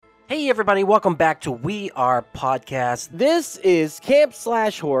Hey everybody, welcome back to We Are Podcast. This is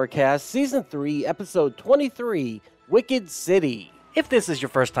Camp/Horrorcast Season 3, Episode 23, Wicked City. If this is your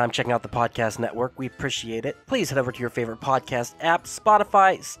first time checking out the podcast network, we appreciate it. Please head over to your favorite podcast app,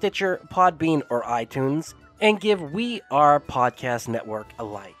 Spotify, Stitcher, Podbean, or iTunes, and give We Are Podcast Network a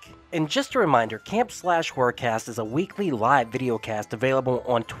like. And just a reminder, Camp/Horrorcast is a weekly live videocast available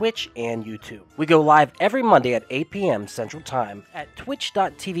on Twitch and YouTube. We go live every Monday at 8 p.m. Central Time at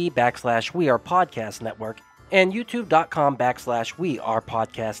twitch.tv/WeArePodcastNetwork and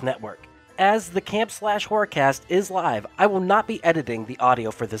youtube.com/WeArePodcastNetwork. As the Camp/Horrorcast is live, I will not be editing the audio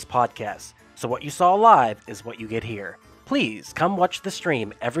for this podcast, so what you saw live is what you get here. Please come watch the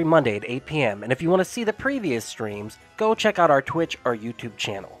stream every Monday at 8 p.m. And if you want to see the previous streams, go check out our Twitch or YouTube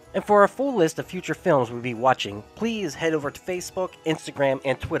channel. And for a full list of future films we'll be watching, please head over to Facebook, Instagram,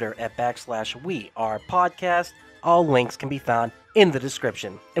 and Twitter at /WeArePodcast. All links can be found in the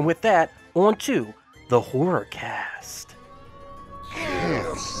description. And with that, on to the Horrorcast.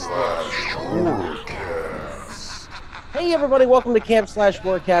 Camp/Horrorcast. Hey everybody, welcome to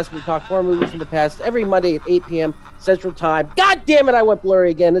Camp/Horrorcast. We talk horror movies from the past every Monday at 8 p.m. Central Time. God damn it, I went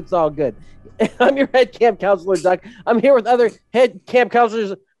blurry again. It's all good. I'm your head camp counselor, Doug. I'm here with other head camp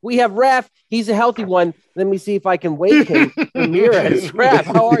counselors. We have Raph. He's a healthy one. Let me see if I can wake him. Ramirez. Raph,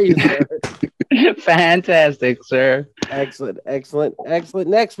 how are you, sir? Fantastic, sir. Excellent.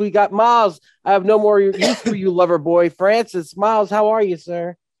 Next, we got Miles. I have no more use for you, lover boy. Francis. Miles, how are you,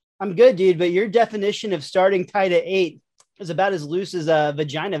 sir? I'm good, dude, but your definition of starting tight at 8 is about as loose as a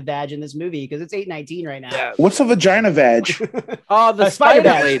vagina vag in this movie because it's 8:19 right now. Yeah. What's a vagina vag? Oh, the spider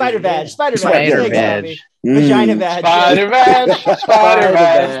vag. vag. Spider vag. Spider vag. Vagina vag. Spider vag.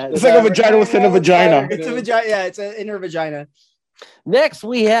 It's like a vagina within a vagina. It's a vagina. Yeah, it's an inner vagina. Next,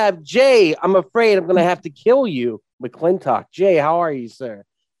 we have Jay. I'm afraid I'm going to have to kill you, McClintock. Jay, how are you, sir?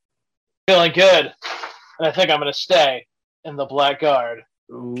 Feeling good. And I think I'm going to stay in the Black Guard.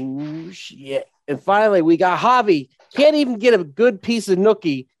 Ooh, shit. And finally, we got Javi. Can't even get a good piece of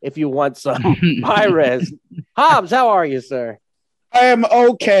nookie if you want some. Pires. Hobbs, how are you, sir? I am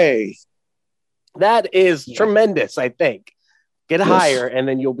okay. That is tremendous, I think. Get higher, and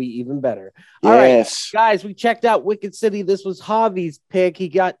then you'll be even better. All Yes. right, guys, we checked out Wicked City. This was Javi's pick. He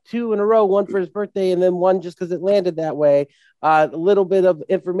got 2 in a row, one for his birthday, and then one just because it landed that way. A little bit of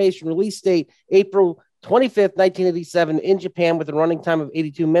information. Release date, April 25th, 1987, in Japan, with a running time of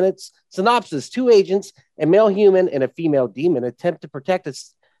 82 minutes. Synopsis: 2 agents, a male human and a female demon, attempt to protect a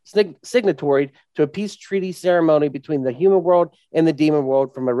signatory to a peace treaty ceremony between the human world and the demon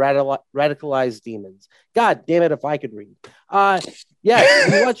world from a radicalized demons. God damn it, if I could read.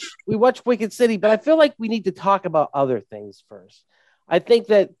 Yeah, we watched Wicked City, but I feel like we need to talk about other things first. I think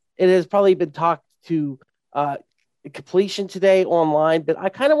that it has probably been talked to completion today online, but I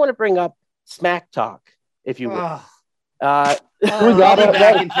kind of want to bring up Smack Talk, if you will. I'll be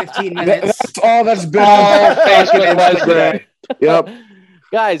back in 15 minutes. That's all that's been Facebook yesterday. Yep.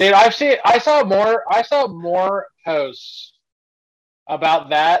 Guys, Dude, I saw more posts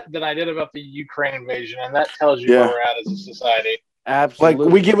about that than I did about the Ukraine invasion, and that tells you where we're at as a society. absolutely.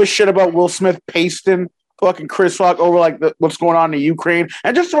 Like, we give a shit about Will Smith pasting fucking Chris Rock over what's going on in Ukraine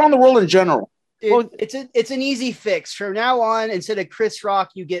and just around the world in general. Dude, Well, it's an easy fix. From now on, instead of Chris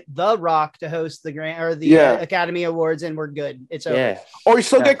Rock, you get The Rock to host the Academy Awards, and we're good. It's over. Yeah. Or you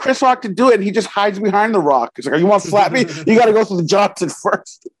still get Chris Rock to do it, and he just hides behind the Rock. It's like, you want to slap me? You got to go through the Johnson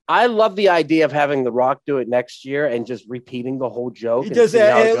first. I love the idea of having The Rock do it next year and just repeating the whole joke. He and does see how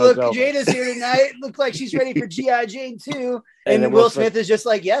that. it Hey, goes look, over. Jada's here tonight. Look like she's ready for G.I. Jane too. And And then Will Smith is just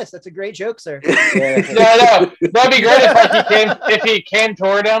like, yes, that's a great joke, sir. Yeah. No, that'd be great if he came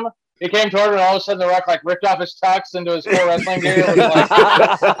toward him. He came toward him, and all of a sudden, The Rock like ripped off his tux into his full wrestling gear. And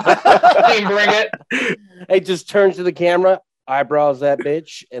was like, "Team, bring it." It just turns to the camera, eyebrows that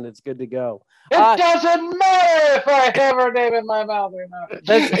bitch, and it's good to go. It doesn't matter if I have her name in my mouth or not.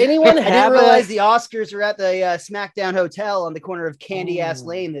 Does anyone I have didn't realize the Oscars are at the SmackDown Hotel on the corner of Candy Ass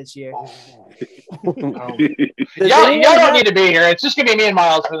Lane this year. Y'all don't need to be here. It's just gonna be me and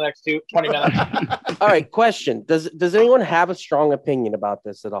Miles for the next 20 minutes. All right, question. Does anyone have a strong opinion about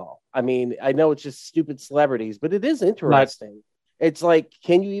this at all? I mean, I know it's just stupid celebrities, but it is interesting. It's like,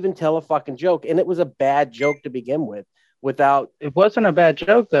 can you even tell a fucking joke? And it was a bad joke to begin with. It wasn't a bad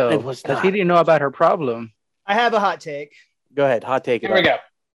joke, though. It was because not. he didn't know about her problem. I have a hot take. Go ahead, hot take. Here we go.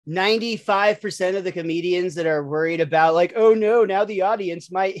 95% of the comedians that are worried about, like, oh no, now the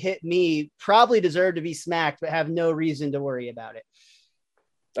audience might hit me, probably deserve to be smacked, but have no reason to worry about it.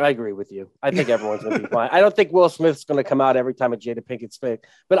 I agree with you. I think everyone's going to be fine. I don't think Will Smith's going to come out every time a Jada Pinkett's pick,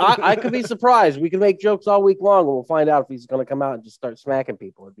 but I could be surprised. We can make jokes all week long, and we'll find out if he's going to come out and just start smacking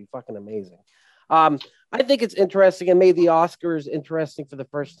people. It'd be fucking amazing. I think it's interesting and made the Oscars interesting for the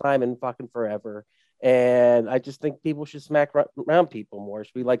first time in fucking forever. And I just think people should smack around people more. It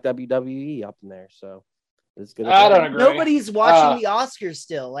should be like WWE up in there. So it's good. I don't agree. Nobody's watching the Oscars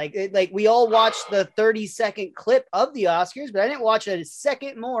still. Like we all watched the 30-second clip of the Oscars, but I didn't watch a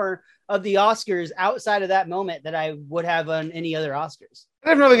second more of the Oscars outside of that moment that I would have on any other Oscars. I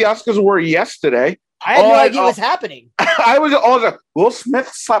didn't know that the Oscars were yesterday. I had no idea what was happening. I was like, Will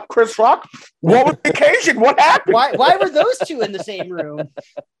Smith slapped Chris Rock? What was the occasion? What happened? Why were those two in the same room?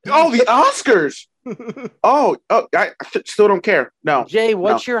 Oh, the Oscars. Oh, I still don't care. No. Jay,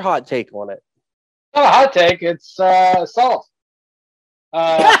 what's your hot take on it? Not a hot take. It's salt.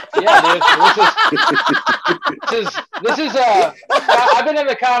 Yeah, dude. This is. I've been in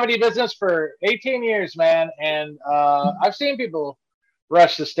the comedy business for 18 years, man, and I've seen people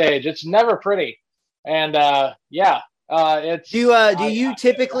rush the stage. It's never pretty, and it's. Do you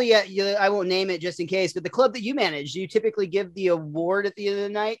typically? I won't name it just in case, but the club that you manage, do you typically give the award at the end of the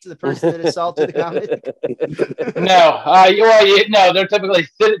night to the person that assaulted the comic? No, no. They're typically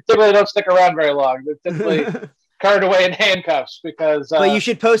don't stick around very long. They're typically carried away in handcuffs because. But you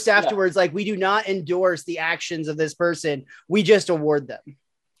should post afterwards, like, we do not endorse the actions of this person. We just award them.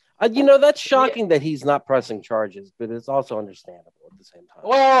 That's shocking that he's not pressing charges, but it's also understandable at the same time.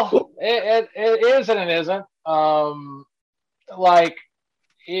 Well, it is and it isn't.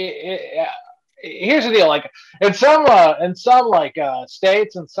 Here's the deal. Like in some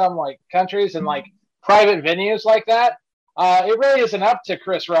states and some like countries and like private venues like that, it really isn't up to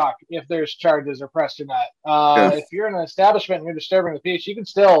Chris Rock if there's charges are pressed or not. If you're in an establishment and you're disturbing the peace, you can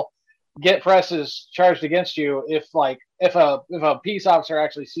still get presses charged against you if a peace officer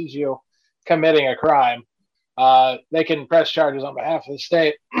actually sees you committing a crime. They can press charges on behalf of the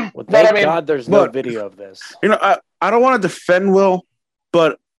state. Well, thank God there's no video of this. I don't want to defend Will,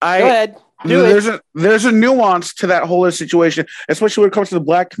 but Go ahead. There's a nuance to that whole situation, especially when it comes to the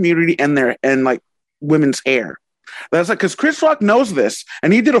black community and like women's hair. That's like because Chris Rock knows this,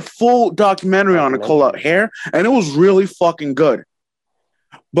 and he did a full documentary on it called Hair, and it was really fucking good.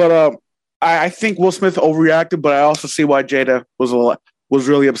 But I think Will Smith overreacted, but I also see why Jada was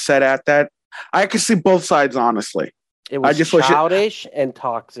really upset at that. I could see both sides, honestly. It was childish and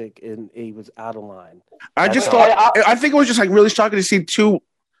toxic, and he was out of line. I think it was just like really shocking to see two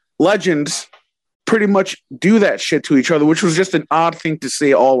legends pretty much do that shit to each other, which was just an odd thing to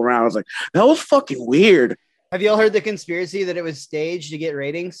see all around. I was like, that was fucking weird. Have you all heard the conspiracy that it was staged to get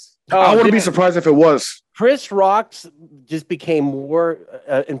ratings? I wouldn't be surprised if it was. Chris Rock just became more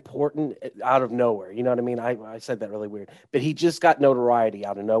important out of nowhere. You know what I mean? I said that really weird. But he just got notoriety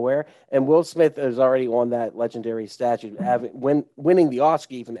out of nowhere. And Will Smith is already on that legendary statue. Winning the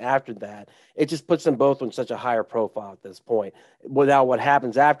Oscar even after that, it just puts them both on such a higher profile at this point. Without what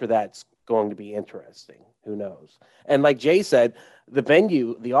happens after that's going to be interesting. Who knows? And like Jay said, the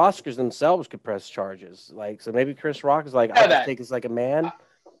venue, the Oscars themselves could press charges. Like, so maybe Chris Rock is like, I just think it's like a man.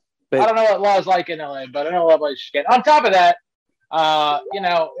 But I don't know what law is like in LA, but I know what laws you get. On top of that,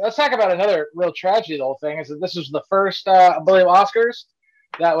 let's talk about another real tragedy of the whole thing is that this was the first, I believe, Oscars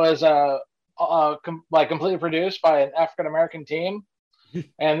that was completely produced by an African-American team.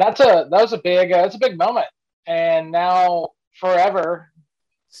 And it's a big moment. And now forever,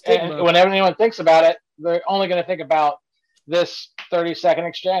 and when anyone thinks about it, they're only going to think about this 30-second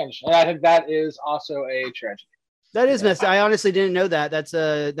exchange. And I think that is also a tragedy. That is messed. I honestly didn't know that.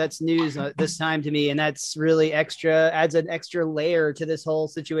 That's news this time to me, and that's really adds an extra layer to this whole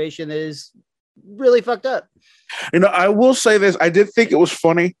situation that is really fucked up. I will say this. I did think it was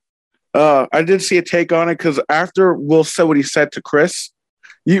funny. I did see a take on it because after Will said what he said to Chris,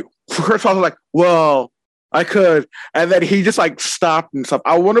 Chris was like, well, I could. And then he just like stopped and stuff.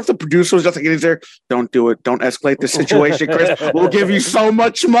 I wonder if the producer was just like, he's there. Don't do it. Don't escalate the situation, Chris. We'll give you so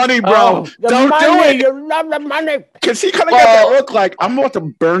much money, bro. Don't do it. You love the money. Because he kind of got that look like, I'm about to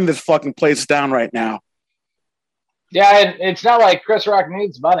burn this fucking place down right now. Yeah, and it's not like Chris Rock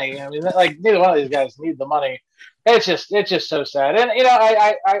needs money. I mean, like neither one of these guys need the money. It's just so sad. And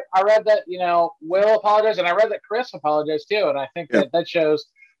I read that Will apologized, and I read that Chris apologized too. And I think that shows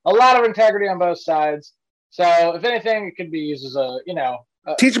a lot of integrity on both sides. So if anything, it could be used as a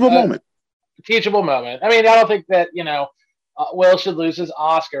teachable moment. Teachable moment. I mean, I don't think that Will should lose his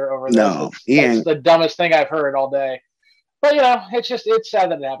Oscar over this. No, that's the dumbest thing I've heard all day. But it's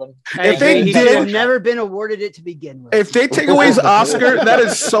sad that it happened. If they he did- should have never been awarded it to begin with. If they take away his Oscar, that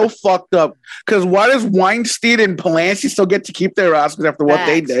is so fucked up. Because why does Weinstein and Polanski still get to keep their Oscars after what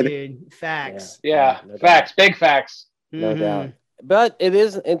they did? Dude. Facts. Yeah, No doubt. facts, big facts. No Mhm. doubt. But it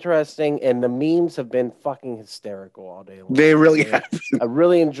is interesting, and the memes have been fucking hysterical all day long. They really have. I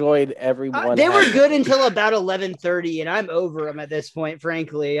really enjoyed everyone. They were having- good until about 11:30, and I'm over them at this point.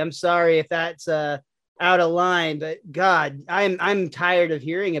 Frankly, I'm sorry if that's out of line, but God, I'm tired of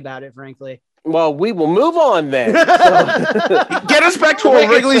hearing about it. Frankly, Well, we will move on then. Get us back to a Wicked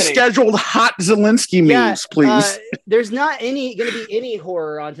regularly City. scheduled hot Zelensky memes, please. there's not going to be any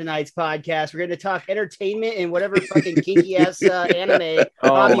horror on tonight's podcast. We're going to talk entertainment and whatever fucking kinky ass anime Oh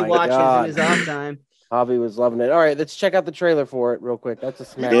Bobby my watches God. in his off time. Javi was loving it. All right, let's check out the trailer for it real quick. That's a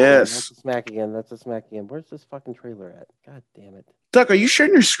smack. Yes. Again. That's a smack again. That's a smack again. Where's this fucking trailer at? God damn it. Duck, are you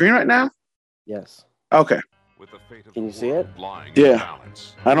sharing your screen right now? Yes. Okay. Can you see it? Yeah.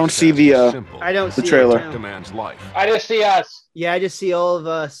 I don't see the I don't see trailer. it now. Man's life. I just see us. Yeah, I just see all of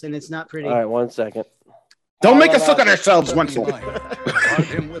us, and it's not pretty. All right, 1 second. Don't make us look at ourselves, Wenzel. Guard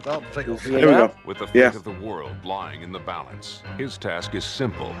him without fail. See it There we now? go. With the fate Yeah. of the world lying in the balance, his task is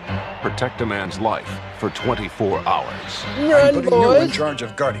simple: protect a man's life for 24 hours. Run, Putting you in boys. charge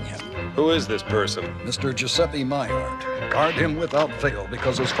of guarding him, Who is this person? Mr. Giuseppe Maillard. Guard him without fail,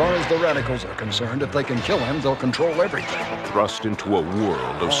 because as far as the radicals are concerned, if they can kill him, they'll control everything. Thrust into a world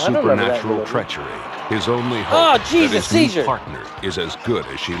of I don't remember that supernatural movie. treachery, his only Oh, hope Jesus, that his seizure. new partner is as good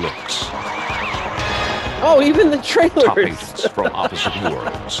as she looks. Oh, even the trailers. Top agents from opposite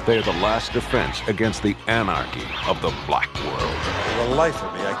worlds. They're the last defense against the anarchy of the Black World. For the life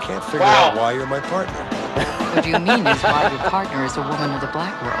of me, I can't figure Wow. out why you're my partner. What you mean is why your partner is a woman of the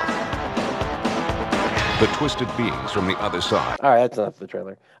black world. The twisted beings from the other side. All right, that's enough of the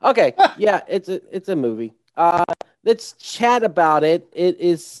trailer. Okay, yeah, it's a movie. Let's chat about it. It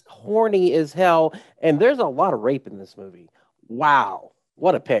is horny as hell, and there's a lot of rape in this movie. Wow,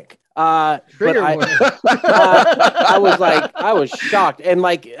 what a pick. But Trigger I, warning. I was shocked, and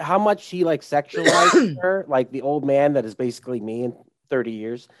like how much he like sexualized her, like the old man that is basically me in 30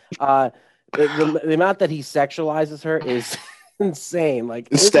 years. The amount that he sexualizes her is insane. Like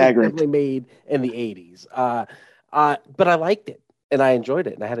It's this was staggering. definitely made in the 80s. But I liked it and I enjoyed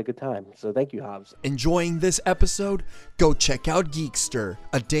it and I had a good time. So thank you, Hobbs. Enjoying this episode? Go check out Geekster,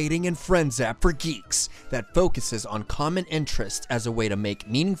 a dating and friends app for geeks that focuses on common interests as a way to make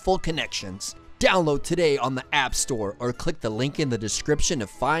meaningful connections. Download today on the App Store or click the link in the description to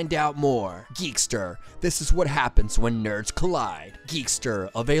find out more. Geekster, this is what happens when nerds collide. Geekster,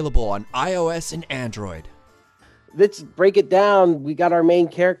 available on iOS and Android. Let's break it down. We got our main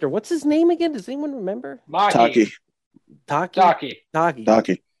character. What's his name again? Does anyone remember? Maki. Taki. Taki.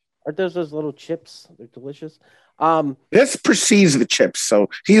 Taki. Aren't those little chips? They're delicious. This precedes the chips, so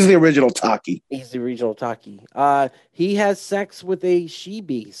he's the original Taki. He's the regional Taki. He has sex with a she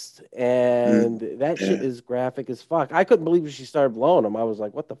beast, and that shit is graphic as fuck. I couldn't believe when she started blowing him. I was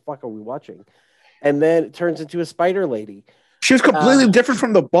like, "What the fuck are we watching?" And then it turns into a spider lady. She was completely different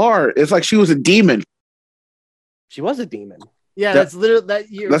from the bar. It's like she was a demon. She was a demon. Yeah, That- that's literally that.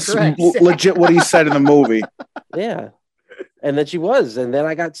 You're That's correct. legit what he said in the movie. Yeah. And then she was, and then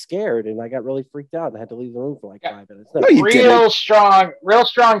I got scared and I got really freaked out and had to leave the room for like Yeah. 5 minutes. No, you didn't. Real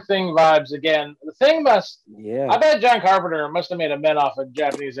strong Thing vibes again. The Thing must. Yeah. I bet John Carpenter must have made a mint off of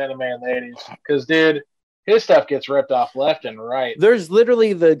Japanese anime in the 80s. Because, dude, his stuff gets ripped off left and right. There's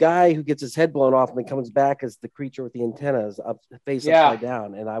literally the guy who gets his head blown off and then comes back as the creature with the antennas face Yeah. upside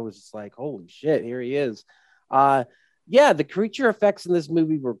down. And I was just like, holy shit, here he is. Yeah, the creature effects in this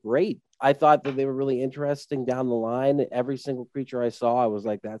movie were great. I thought that they were really interesting down the line. Every single creature I saw, I was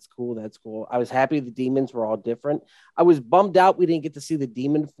like, that's cool, that's cool. I was happy the demons were all different. I was bummed out we didn't get to see the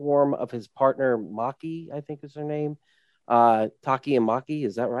demon form of his partner, Maki, I think is her name. Taki and Maki,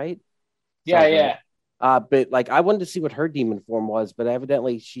 is that right? Yeah, Sounds yeah. right. But like I wanted to see what her demon form was, but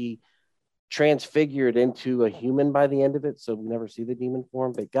evidently she transfigured into a human by the end of it, so we never see the demon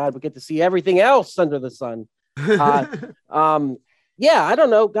form. But God, we get to see everything else under the sun. Yeah, I don't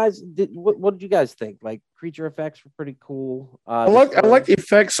know, guys. What did you guys think? Like creature effects were pretty cool. I like the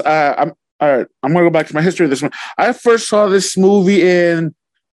effects. I'm all right. I'm gonna go back to my history of this one. I first saw this movie in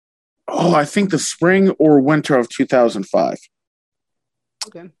I think the spring or winter of 2005.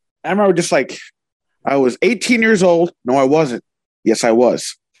 Okay. I remember just like I was 18 years old. No, I wasn't. Yes, I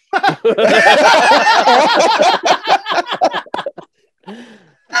was.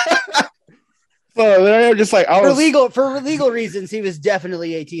 So they're just like I was For legal reasons, he was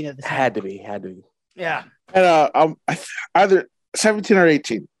definitely 18 at the time. had to be. Yeah. and I'm either 17 or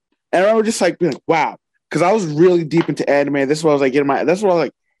 18. And I remember just like being like, wow, because I was really deep into anime. This is what I was like getting my. That's what I was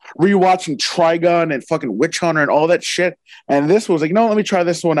like rewatching Trigun and fucking Witch Hunter and all that shit. And this was like, no, let me try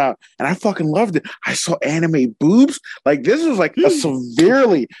this one out. And I fucking loved it. I saw anime boobs. Like this was like a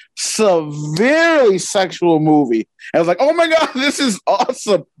severely sexual movie. I was like, oh my God, this is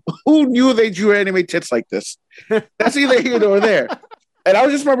awesome. Who knew they drew anime tits like this? That's either here or there. And I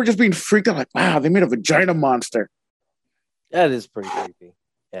just remember just being freaked out, like, wow, they made a vagina monster. That is pretty creepy.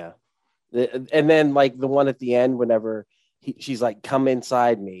 Yeah. And then like the one at the end, whenever she's like, come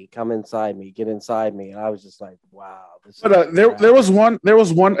inside me, get inside me. And I was just like, wow. But there was one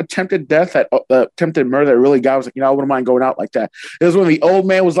attempted death attempted murder that really got. I was like, I wouldn't mind going out like that. It was when the old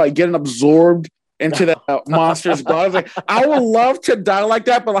man was like getting absorbed into the monster's blood. I was like, I would love to die like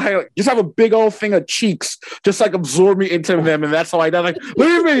that, but like just have a big old thing of cheeks, just like absorb me into them, and that's how I died. Like,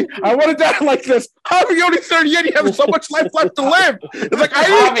 leave me, I want to die like this. How are you only 38? You have so much life left to live. It's like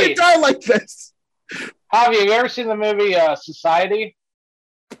I need to die like this. Javi, have you ever seen the movie Society?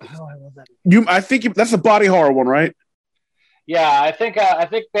 Oh, I love that. I think that's a body horror one, right? Yeah, I think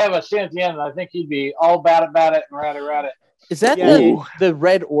they have a scene at the end. And I think you'd be all about it and rad it. Is that the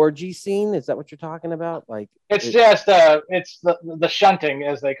red orgy scene? Is that what you're talking about? Like it's the shunting,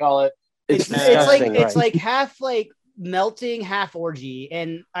 as they call it. It's like half like melting, half orgy.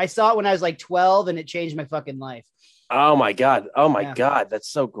 And I saw it when I was like 12, and it changed my fucking life. Oh my God! God, that's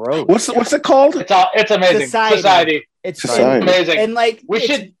so gross. What's it called? It's amazing. Society. It's amazing. And like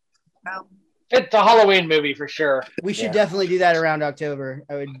it's a Halloween movie for sure. We should definitely do that around October.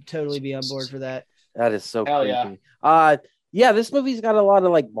 I would totally be on board for that. That is so Hell creepy. Yeah, this movie's got a lot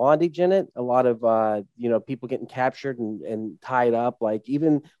of like bondage in it. A lot of people getting captured and tied up. Like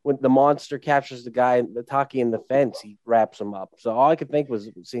even when the monster captures the guy, the Taki in the fence, he wraps him up. So all I could think was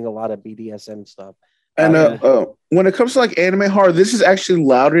seeing a lot of BDSM stuff. And when it comes to like anime horror, this is actually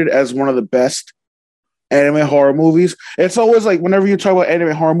lauded as one of the best anime horror movies. It's always like whenever you talk about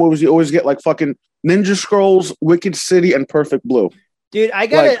anime horror movies, you always get like fucking Ninja Scrolls, Wicked City, and Perfect Blue. Dude, I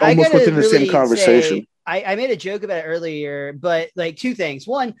gotta almost within the same conversation. I made a joke about it earlier, but like two things.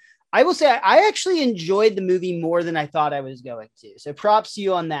 One, I will say I actually enjoyed the movie more than I thought I was going to. So props to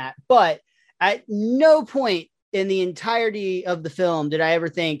you on that. But at no point in the entirety of the film did I ever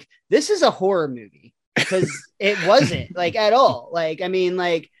think this is a horror movie, because it wasn't like at all. Like, I mean,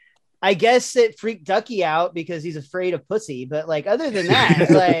 like, I guess it freaked Ducky out because he's afraid of pussy, but like other than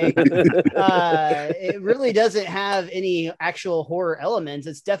that, like it really doesn't have any actual horror elements.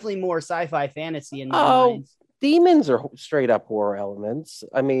 It's definitely more sci-fi fantasy in my mind. Demons are straight up horror elements.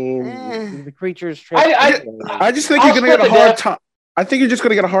 I mean, the creatures. I just think you're gonna get a hard time. I think you're just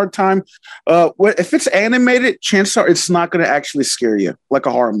gonna get a hard time. If it's animated, chances are it's not gonna actually scare you like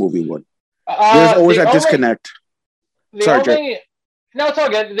a horror movie would. There's always that disconnect. Sorry, Jake. No, it's all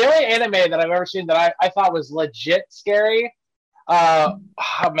good. The only anime that I've ever seen that I thought was legit scary,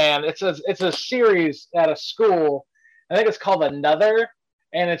 man, it's a series at a school. I think it's called Another,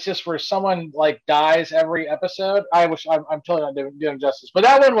 and it's just where someone like dies every episode. I'm totally not doing justice, but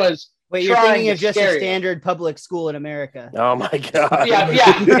that one was. Wait, you're thinking of just a standard public school in America? Oh my God! Yeah,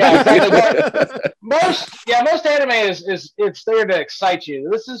 exactly. most anime is it's there to excite you.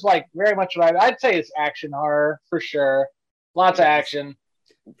 This is like very much what I'd say it's action horror for sure. Lots of action.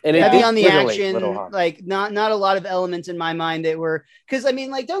 And heavy on the action, like not a lot of elements in my mind that were, because I mean,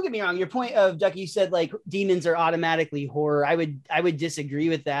 like, don't get me wrong, your point of Ducky, you said like demons are automatically horror. I would disagree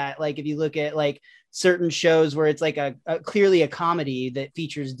with that. Like if you look at like certain shows where it's like a clearly a comedy that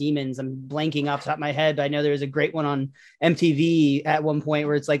features demons, I'm blanking off the top of my head, but I know there was a great one on MTV at one point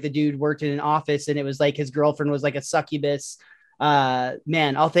where it's like the dude worked in an office and it was like his girlfriend was like a succubus.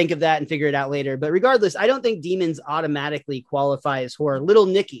 Man, I'll think of that and figure it out later. But regardless, I don't think demons automatically qualify as horror. Little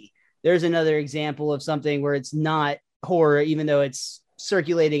Nicky, there's another example of something where it's not horror, even though it's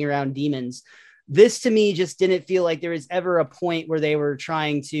circulating around demons. This to me just didn't feel like there was ever a point where they were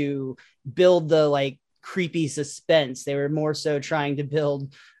trying to build the like creepy suspense. They were more so trying to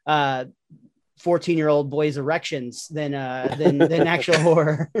build 14-year-old boys' erections than actual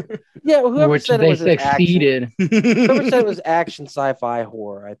horror. Yeah, whoever which said they it was succeeded. Whoever said it was action sci-fi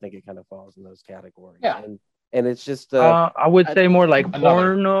horror, I think it kind of falls in those categories. Yeah. And it's just I would say more like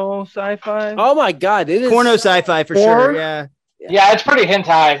porno sci-fi. Oh my God, it is porno sci-fi for sure. Yeah. Yeah, it's pretty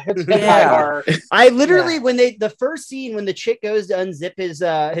hentai. It's hentai horror. I literally, when the first scene when the chick goes to unzip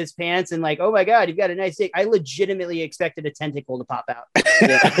his pants and like, oh my God, you've got a nice dick, I legitimately expected a tentacle to pop out.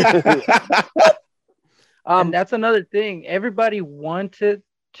 And that's another thing. Everybody wanted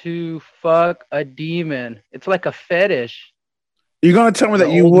to fuck a demon. It's like a fetish. You're gonna tell me that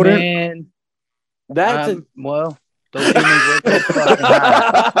you wouldn't? Man, that's well. Those demons work so fucking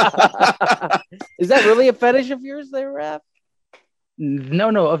hard. Is that really a fetish of yours, there, Raph?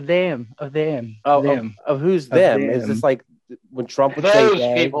 No, of them. Of who's them? Is this like when Trump would Those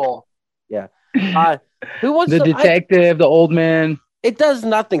say people. Yeah. Who wants the detective, the old man? It does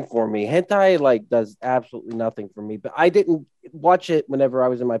nothing for me. Hentai does absolutely nothing for me. But I didn't watch it whenever I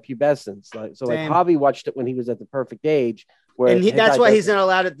was in my pubescence. Like Javi watched it when he was at the perfect age. That's why he's not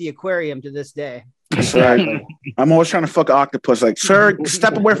allowed at the aquarium to this day. Exactly. I'm always trying to fuck an octopus. Like, sir,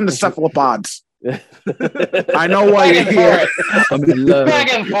 step away from the cephalopods. I know why you're here. I'm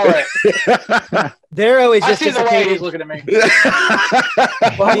begging for it. They're always just I see the way he's disappointed. looking at me.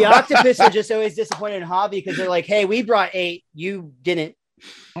 The octopus are just always disappointed in Hobby because they're like, "Hey, we brought 8, you didn't."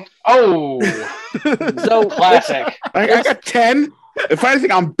 Oh, so classic. I got 10. If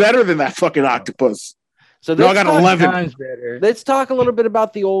anything, I'm better than that fucking octopus. So no, I got 11. Let's talk a little bit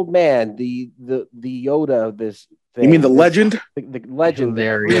about the old man, the Yoda of this thing. You mean the legend? The legend.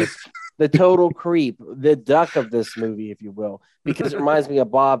 Hilarious. The total creep, the duck of this movie, if you will, because it reminds me of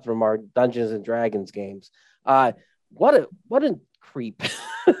Bob from our Dungeons and Dragons games. What a creep!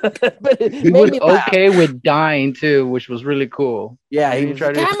 But he was okay with dying too, which was really cool. Yeah, he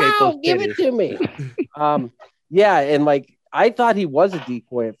tried to escape those give it to me. Yeah, and I thought he was a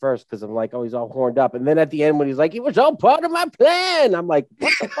decoy at first because I'm like, oh, he's all horned up, and then at the end when he's like, it was all part of my plan. I'm like,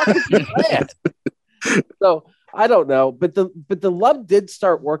 what the fuck is your plan? So. I don't know, but the love did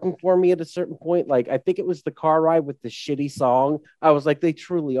start working for me at a certain point. I think it was the car ride with the shitty song. I was like, they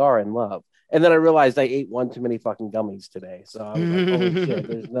truly are in love. And then I realized I ate one too many fucking gummies today. So I was like, holy shit,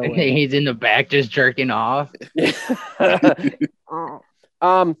 there's no way. He's in the back just jerking off.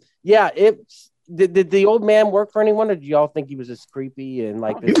 Yeah, did the old man work for anyone, or do y'all think he was just creepy and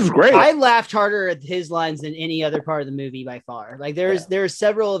he was great? I laughed harder at his lines than any other part of the movie by far. There are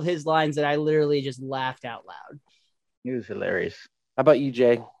several of his lines that I literally just laughed out loud. He was hilarious. How about you,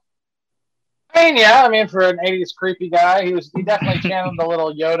 Jay? I mean, for an 80s creepy guy, he definitely channeled the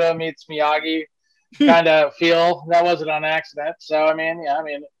little Yoda meets Miyagi kind of feel. That wasn't on accident. So I mean,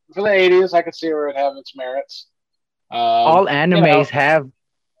 for the 80s, I could see where it have its merits. All animes have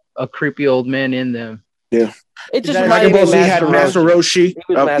a creepy old man in them. Yeah. It just reminded me of Master Roshi. It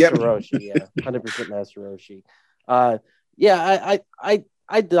was Master Roshi, yeah. 100% Master Roshi. Yeah,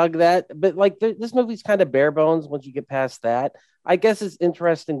 I dug that. But this movie's kind of bare bones once you get past that. I guess it's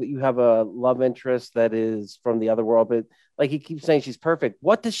interesting that you have a love interest that is from the other world, but he keeps saying she's perfect.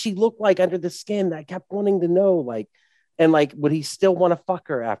 What does she look like under the skin? I kept wanting to know, and would he still want to fuck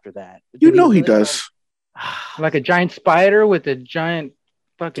her after that? He does. Like a giant spider with a giant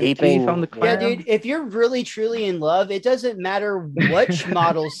fucking teeth on the crown. Yeah, dude, if you're really truly in love, it doesn't matter which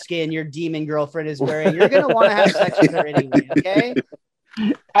model skin your demon girlfriend is wearing. You're gonna want to have sex with her anyway, okay?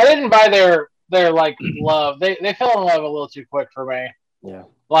 I didn't buy their love. They fell in love a little too quick for me. Yeah.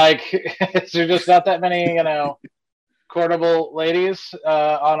 There's just not that many, courtable ladies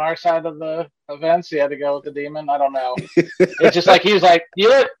on our side of the events. He had to go with the demon. I don't know. It's just he was like, you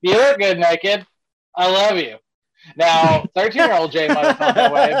look good naked. I love you. Now, 13-year-old Jay might have felt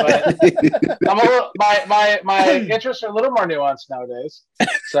that way, but my interests are a little more nuanced nowadays.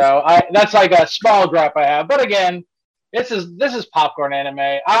 So that's a small gripe I have. But again, this is popcorn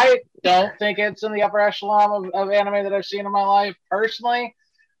anime. I don't think it's in the upper echelon of anime that I've seen in my life personally,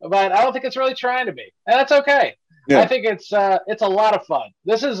 but I don't think it's really trying to be, and that's okay. Yeah. I think it's a lot of fun.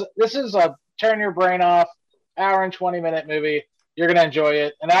 This is a turn your brain off, hour and 20-minute movie. You're gonna enjoy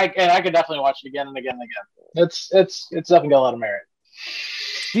it, and I could definitely watch it again and again and again. It's definitely got a lot of merit.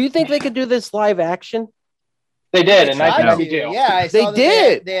 Do you think they could do this live action? They did in 1992. Yeah, I saw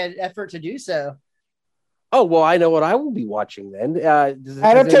they had effort to do so. Oh well, I know what I will be watching then.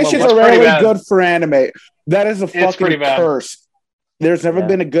 Adaptations are rarely good for anime. That is a fucking curse. There's never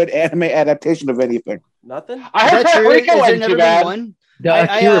been a good anime adaptation of anything. Nothing. I heard Paprika wasn't too bad. The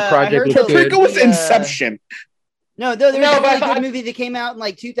Akira project was good. Paprika was Inception. No, there was a really good movie that came out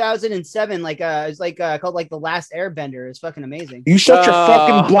in 2007. It was called The Last Airbender. It's fucking amazing. You shut your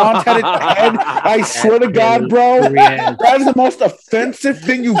fucking blonde-headed head. I swear to God, bro. That is the most offensive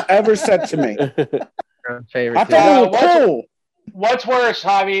thing you've ever said to me. I thought you were cool. What's worse,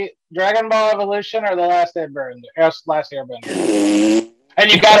 Javi? Dragon Ball Evolution or The Last Airbender? Last Airbender.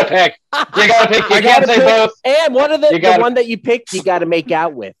 And you gotta pick. You gotta pick. You can't say both. And one of the one that you picked, you gotta make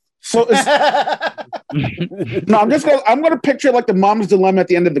out with. So no, I'm gonna picture the mom's dilemma at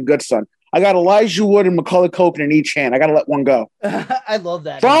the end of The Good Son. I got Elijah Wood and Macaulay Culkin in each hand. I gotta let one go. I love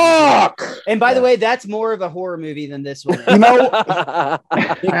that. Fuck. And by the way, that's more of a horror movie than this one. That's a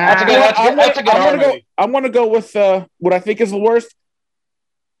good horror movie. I'm gonna go with what I think is the worst.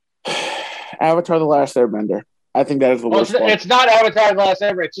 Avatar: The Last Airbender. I think that is the Well, worst one. it's not Avatar: The Last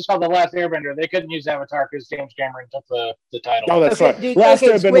Airbender. It's just called The Last Airbender. They couldn't use Avatar because James Cameron took the title. Oh, that's right. Dude, Last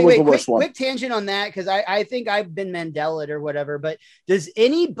Airbender was the worst one. Quick tangent on that, because I think I've been Mandela or whatever, but does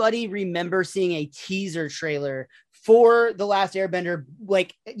anybody remember seeing a teaser trailer for The Last Airbender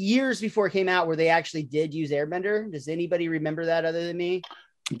like years before it came out where they actually did use Airbender? Does anybody remember that other than me?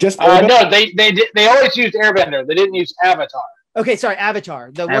 Just no, they always used Airbender. They didn't use Avatar. Okay, sorry, Avatar.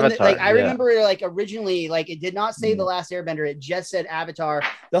 The one that like I remember like originally like it did not say The Last Airbender, it just said Avatar.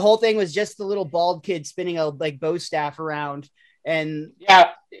 The whole thing was just the little bald kid spinning a like bow staff around, and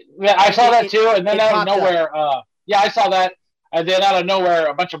yeah, I saw that too. And then out of nowhere, I saw that. And then out of nowhere,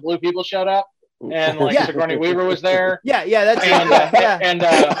 a bunch of blue people showed up, and like Sigourney Weaver was there. Yeah, that's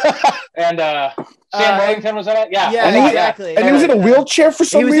and Sam Worthington was in it. Yeah, exactly. And he was in a wheelchair for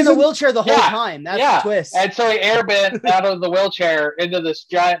some reason. He was in a wheelchair the whole time. That's the twist. And so he airbent out of the wheelchair into this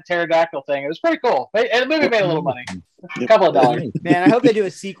giant pterodactyl thing. It was pretty cool. And the movie made a little money, a couple of dollars. Man, I hope they do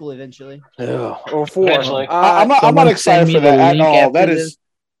a sequel eventually. Or four. Eventually. I'm not excited for that at all. That is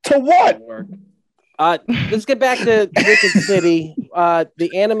to what? Let's get back to Wicked City. The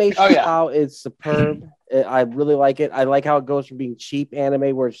animation style is superb. I really like it. I like how it goes from being cheap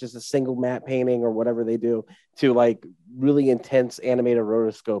anime, where it's just a single matte painting or whatever they do, to like really intense animated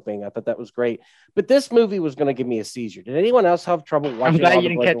rotoscoping. I thought that was great. But this movie was going to give me a seizure. Did anyone else have trouble watching? I'm glad you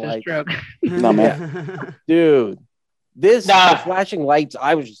didn't catch a stroke. No, man. Dude, the flashing lights,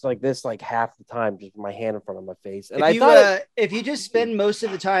 I was just like this like half the time, just my hand in front of my face. And if you just spend most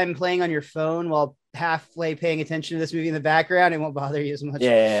of the time playing on your phone while halfway paying attention to this movie in the background, it won't bother you as much.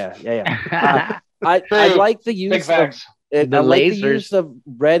 Yeah. I like the use of I like the use of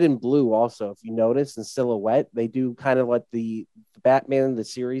red and blue also. If you notice in silhouette, they do kind of what the Batman the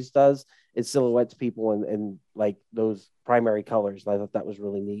series does. It silhouettes people in like those primary colors. And I thought that was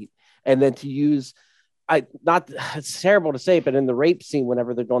really neat. And then to use it's terrible to say, but in the rape scene,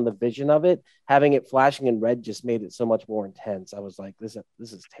 whenever they're doing the vision of it, having it flashing in red just made it so much more intense. I was like, this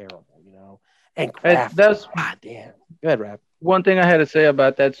is terrible, you know. And that's damn. Go ahead, Rap. One thing I had to say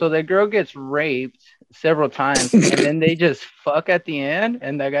about that. So that girl gets raped several times, and then they just fuck at the end,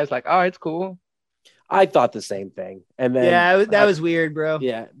 and that guy's like, "Oh, it's cool." I thought the same thing, and then that was weird, bro.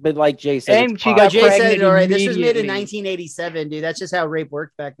 Yeah, but like Jay said, she got pregnant. All right, this was made in 1987, dude. That's just how rape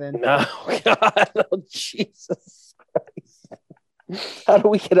worked back then. No, God, oh, Jesus Christ. How do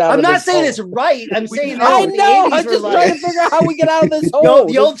we get out? I'm of not this saying hole? it's right. I'm saying I know. I'm just trying to figure out how we get out of this hole.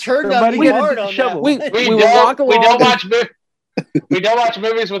 The old turn down the hard on that. We walk along. We don't watch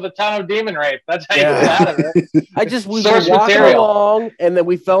movies with a ton of demon rape. That's how you get out of it. We were walking along, and then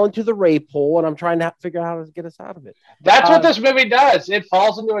we fell into the rape hole, and I'm trying to figure out how to get us out of it. That's what this movie does. It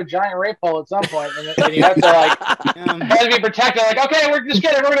falls into a giant rape hole at some point, and you have to like have to be protected. Like, okay, we're just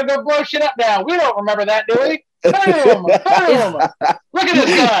kidding. We're gonna go blow shit up now. We don't remember that, do we? Boom! Boom! Look at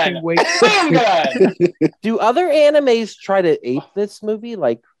this gun! Boom gun! Do other animes try to ape this movie?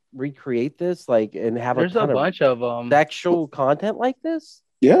 Like recreate this, like, and have there's a bunch of them sexual content like this?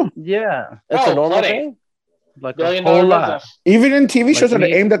 Yeah, that's a normal thing. Like a whole lot. Even in TV shows that are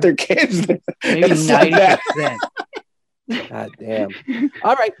aimed at their kids, maybe 90%. God damn.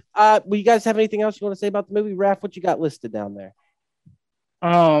 All right. Well, you guys have anything else you want to say about the movie? Raph, what you got listed down there?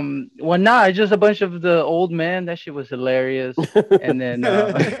 Well, nah, it's just a bunch of the old men. That shit was hilarious. And then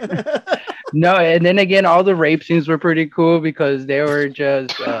no, and then again, all the rape scenes were pretty cool because they were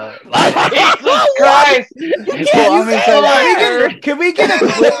just Jesus Christ! Can we get a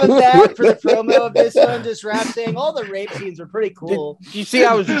clip of that for the promo of this one? Just Rap saying all the rape scenes were pretty cool. Did you see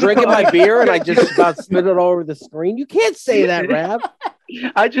I was drinking my beer and I just about spit it all over the screen? You can't say that, Rap.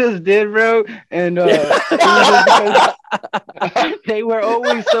 I just did, bro. And they were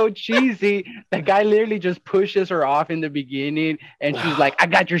always so cheesy. The guy literally just pushes her off in the beginning, and she's like, "I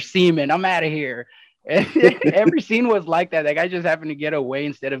got your semen. I'm out of here." And every scene was like that. That guy just happened to get away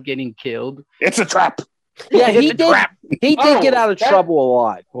instead of getting killed. It's a trap. Yeah, he did. He did get out of trouble a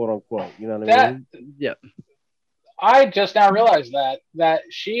lot, quote unquote. You know what I mean? Yeah. I just now realized that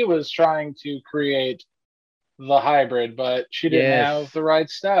she was trying to create the hybrid, but she didn't have the right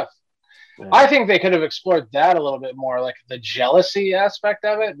stuff. Yeah. I think they could have explored that a little bit more, like the jealousy aspect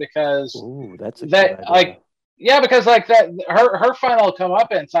of it, because that's because like that her final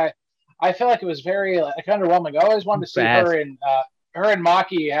comeuppance, I feel like it was very like underwhelming. I always wanted to see her and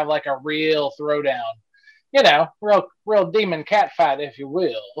Maki have like a real throwdown. You know, real demon cat fight, if you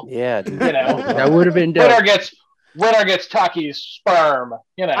will. Yeah, dude. You know, that would have been dope. Winner gets Taki's sperm.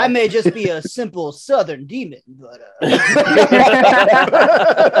 You know, I may just be a simple Southern demon, but I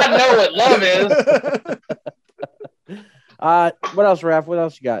know what love is. What else, Raph? What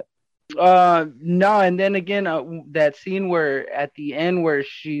else you got? No, and then again, that scene where at the end where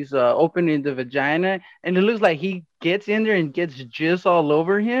she's opening the vagina, and it looks like he gets in there and gets jizz all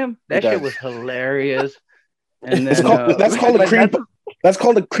over him. That shit was hilarious. And then, that's called a cream. That's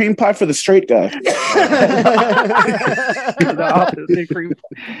called a cream pie for the straight guy.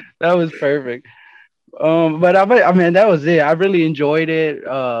 That was perfect. But I mean, that was it. I really enjoyed it.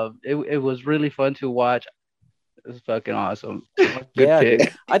 It was really fun to watch. It was fucking awesome. Good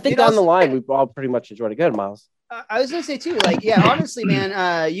pick. I think down the line we've all pretty much enjoyed it. Good, Miles. I was gonna say too, like, yeah, honestly,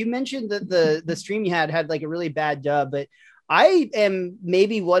 man, you mentioned that the stream you had like a really bad dub, but I am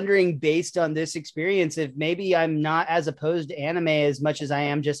maybe wondering, based on this experience, if maybe I'm not as opposed to anime as much as I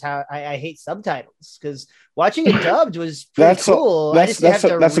am just how I hate subtitles, because watching it dubbed was pretty cool. I just have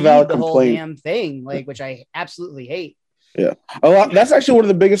to read the whole damn thing, like, which I absolutely hate. Yeah, that's actually one of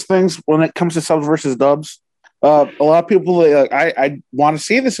the biggest things when it comes to subs versus dubs. A lot of people like, I want to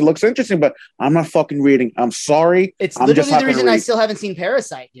see this. It looks interesting, but I'm not fucking reading. I'm sorry. It's literally the reason I still haven't seen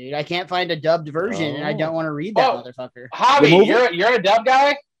Parasite, dude. I can't find a dubbed version, and I don't want to read that motherfucker. Javi, you're a dub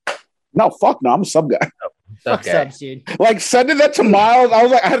guy? No, fuck no. I'm a sub guy. Fuck subs, dude. Like, sending that to Miles, I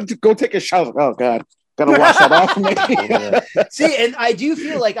was like, I had to go take a shot. I was like, oh god, gotta wash that off for me. See, and I do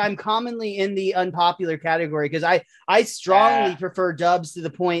feel like I'm commonly in the unpopular category because I strongly prefer dubs to the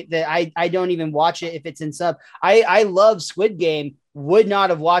point that I don't even watch it if it's in sub. I love Squid Game. Would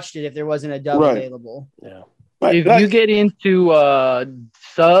not have watched it if there wasn't a dub available. Yeah. If you get into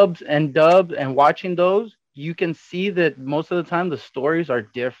subs and dubs and watching those, you can see that most of the time the stories are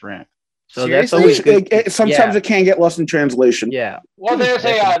different. So that's always good. Sometimes it can get lost in translation. Yeah. Well,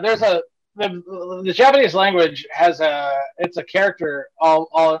 the Japanese language has it's a character all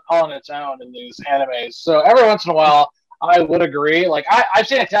on its own in these animes. So every once in a while, I would agree. Like I've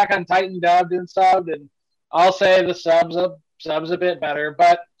seen Attack on Titan dubbed and subbed, and I'll say the subs a bit better.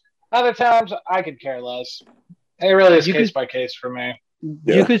 But other times, I could care less. It really is case by case for me.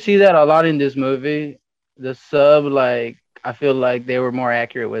 You could see that a lot in this movie. The sub, like, I feel like they were more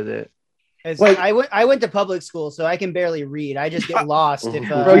accurate with it. Like, I went to public school, so I can barely read. I just get lost if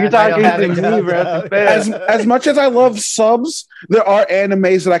bro, you're talking to me, bro. As much as I love subs, there are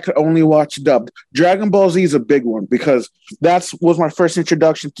animes that I could only watch dubbed. Dragon Ball Z is a big one because was my first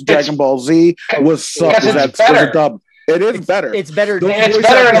introduction to Dragon Ball Z. Was sub? Was a dub? It is better. It's better. It's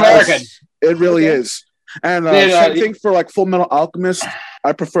better in American. It really is. And same thing for like Full Metal Alchemist.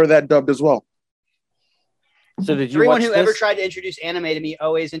 I prefer that dubbed as well. So did you Everyone who ever tried to introduce anime to me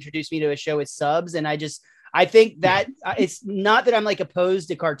always introduced me to a show with subs, and I think that it's not that I'm like opposed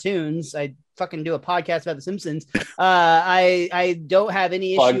to cartoons. I fucking do a podcast about The Simpsons. I don't have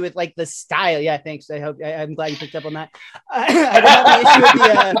any issue with like the style. Yeah, thanks. I'm glad you picked up on that. I don't have any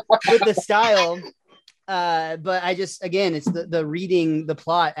issue with the style. But I just, again, it's the reading the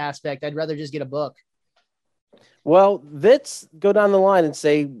plot aspect. I'd rather just get a book. Well, let's go down the line and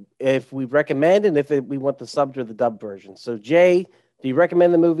say if we recommend and if we want the subbed or the dubbed version. So, Jay, do you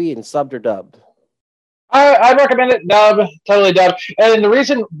recommend the movie in subbed or dubbed? I'd recommend it totally dubbed. And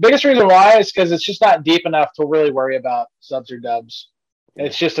the biggest reason why is because it's just not deep enough to really worry about subs or dubs.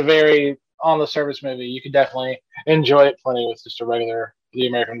 It's just a very on-the-surface movie. You can definitely enjoy it plenty with just the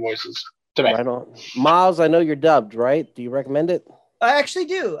American voices. To me. Right on. Miles, I know you're dubbed, right? Do you recommend it? I actually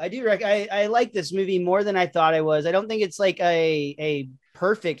do. I do. I like this movie more than I thought I was. I don't think it's like a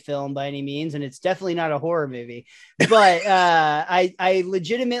perfect film by any means, and it's definitely not a horror movie. But I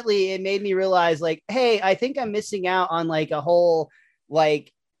legitimately, it made me realize, like, hey, I think I'm missing out on like a whole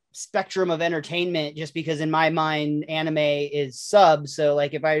like spectrum of entertainment just because in my mind anime is sub. So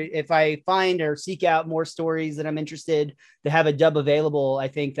like if I find or seek out more stories that I'm interested to have a dub available, I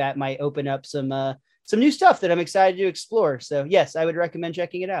think that might open up some new stuff that I'm excited to explore. So yes, I would recommend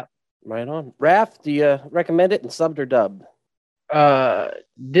checking it out. Right on. Raph, do you recommend it in subbed or dubbed?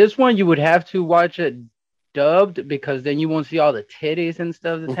 This one you would have to watch it dubbed because then you won't see all the titties and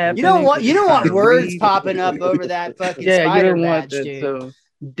stuff that's happening. You don't want words popping up over that fucking spider badge, dude. So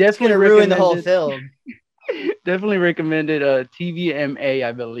definitely ruin the whole film. Definitely recommended TVMA,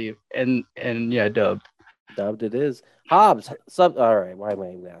 I believe, and yeah, dubbed. Dubbed it is. Hobbs, sub. All right, why am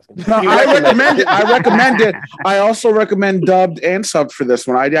I even asking? No, I recommend it. I recommend it. I also recommend dubbed and subbed for this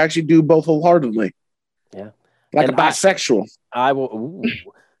one. I actually do both wholeheartedly. Yeah, like a bisexual. I will. Ooh,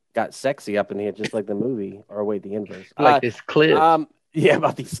 got sexy up in here, just like the movie. Or wait, the inverse. Like this clip. Yeah,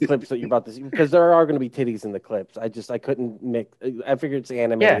 about these clips that you're about to see, because there are going to be titties in the clips. I couldn't mix. I figured it's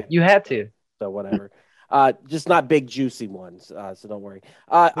anime. Yeah, you had to. So whatever. Just not big juicy ones. So don't worry.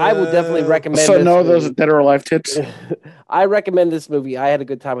 I will definitely recommend. So this no, movie. those dead or alive tits. I recommend this movie. I had a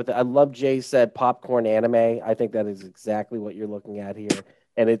good time with it. I love Jay said popcorn anime. I think that is exactly what you're looking at here,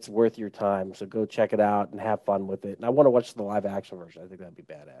 and it's worth your time. So go check it out and have fun with it. And I want to watch the live action version. I think that'd be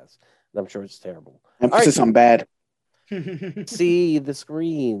badass. And I'm sure it's terrible. Emphasis on bad. See the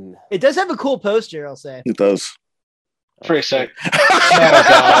screen. It does have a cool poster, I'll say. It does. Pretty sick.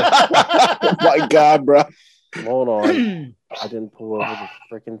 Oh my god, bro. Hold on. I didn't pull over the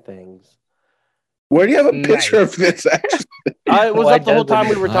freaking things. Where do you have a picture of this? Actually, it was up the whole time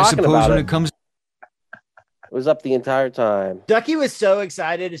we were talking about it. It was up the entire time. Ducky was so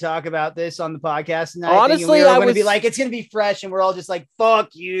excited to talk about this on the podcast tonight. Honestly, we were I going to was be like, it's going to be fresh, and we're all just like,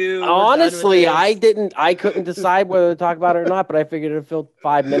 fuck you. Honestly, I couldn't decide whether to talk about it or not, but I figured it'd fill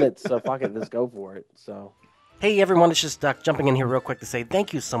 5 minutes, so fuck it, let's go for it. So. Hey everyone, it's just Duck jumping in here real quick to say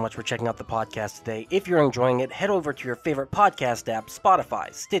thank you so much for checking out the podcast today. If you're enjoying it, head over to your favorite podcast app,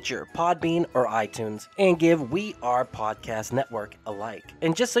 Spotify, Stitcher, Podbean, or iTunes, and give We Are Podcast Network a like.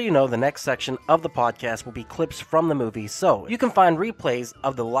 And just so you know, the next section of the podcast will be clips from the movie, so you can find replays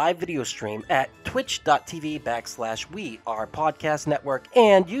of the live video stream at twitch.tv/We Are Podcast Network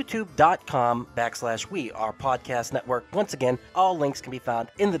and youtube.com/We Are Podcast Network. Once again, all links can be found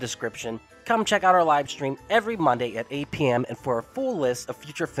in the description. Come check out our live stream every Monday at 8 p.m. And for a full list of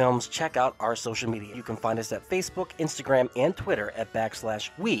future films, check out our social media. You can find us at Facebook, Instagram, and Twitter at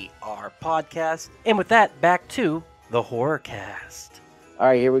 /We Are Podcast. And with that, back to the Horrorcast. All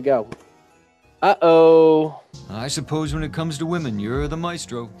right, here we go. Uh-oh. I suppose when it comes to women, you're the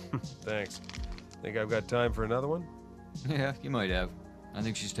maestro. Thanks. Think I've got time for another one? Yeah, you might have. I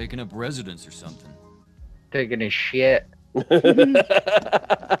think she's taking up residence or something. Taking a shit.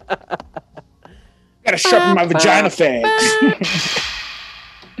 Gotta sharpen my vagina fangs.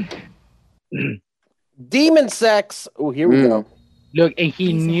 Demon sex. Oh, here we go. Look, and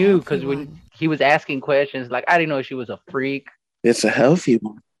he knew because when he was asking questions, like, I didn't know she was a freak. It's a healthy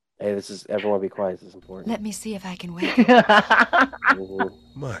one. Hey, everyone be quiet. This is important. Let me see if I can wait.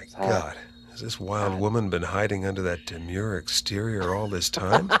 My God. Has this wild woman been hiding under that demure exterior all this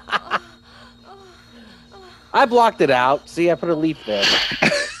time? I blocked it out. See, I put a leaf there.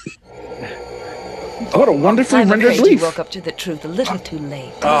 What a wonderfully rendered You leaf. woke up to the truth a little too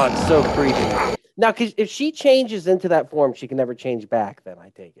late. Oh, it's so creepy. Now, if she changes into that form, she can never change back. Then I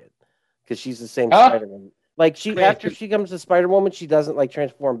take it because she's the same Spider-Man. Like after she comes to Spider-Woman, she doesn't like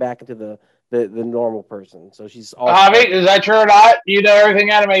transform back into the normal person. So she's all. Is that true or not? You know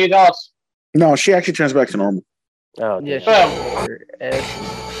everything anime, you tell us. No, she actually turns back to normal. Oh, yeah.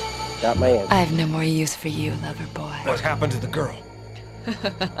 Got my answer. I have no more use for you, lover boy. What happened to the girl?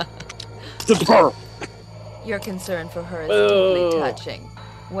 The girl. Your concern for her is deeply touching.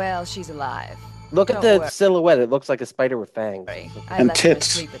 Well, she's alive. Look at the silhouette. It looks like a spider with fangs. And let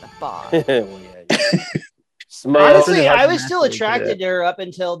tits. Her sleep in a bar. Honestly, I was still attracted to her up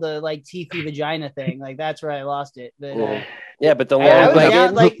until the like teethy vagina thing. Like that's where I lost it. But yeah, but the long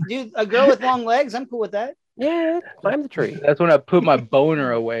legs. Like, dude, a girl with long legs, I'm cool with that. Yeah, climb the tree. That's when I put my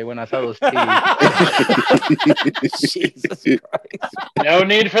boner away when I saw those teeth. Jesus Christ. No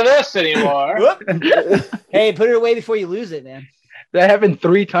need for this anymore. Hey, put it away before you lose it, man. That happened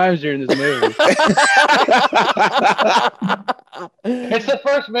 3 times during this movie. It's the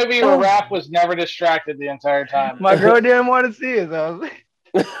first movie where Raph was never distracted the entire time. My girl didn't want to see it. So I was like...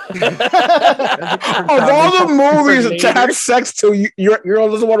 Of all the movies to have sex to, your girl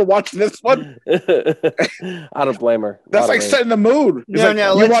doesn't want to watch this one. I don't blame her. That's like setting the mood.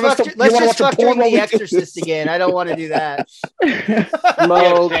 No, like, let's just fuck during The Exorcist again. I don't want to do that.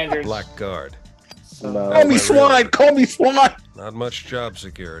 Blackguard. Call me swine. Call me swine. Not much job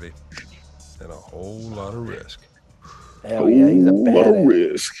security, and a whole lot of risk. Hell yeah, he's a bad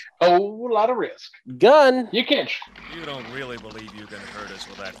risk. A whole lot of risk. Gun. You can't. You don't really believe you can hurt us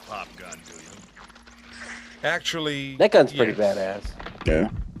with that pop gun, do you? Actually, that gun's pretty badass.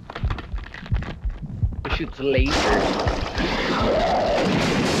 Yeah. It shoots lasers.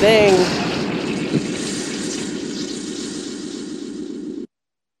 Thing.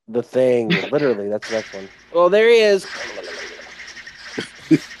 The Thing. Literally, that's the next one. Oh, there he is.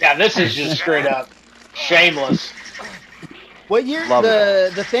 Yeah, this is just straight up shameless. What year?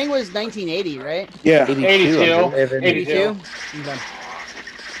 The Thing was 1980, right? Yeah. 82. 82.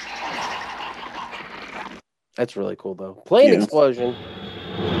 That's really cool, though. Plane explosion.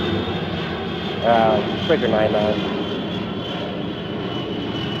 Trigger 99.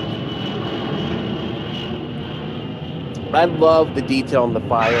 I love the detail in the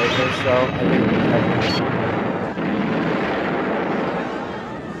fire in this show. I think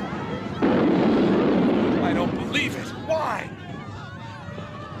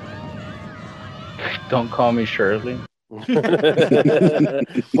Don't call me Shirley.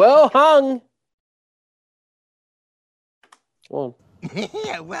 Well hung. Well,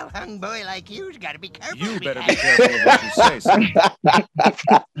 A well-hung boy like you's got to be careful. You better be careful of what you say, son.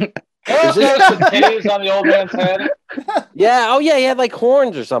 Is there some titties on the old man's head? yeah. Oh, yeah. He had like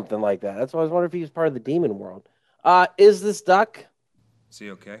horns or something like that. That's why I was wondering if he was part of the demon world. Is this duck? Is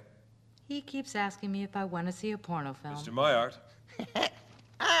he okay? He keeps asking me if I want to see a porno film. Mr. Myart.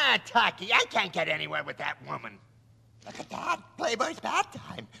 Taki, I can't get anywhere with that woman. Look at that, Playboy's bath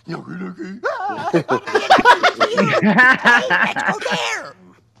time. Looky. Let's go there.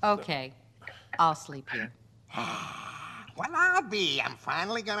 Okay, I'll sleep here. Well, I'll be. I'm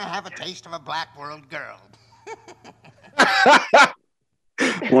finally gonna have a taste of a black world girl.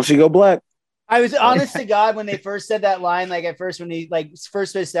 Once you go black. I was honest to God when they first said that line, like at first when he like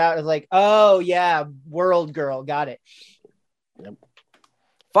first missed out, I was like, oh yeah, world girl, got it. Yep.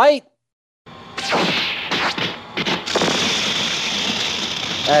 Fight.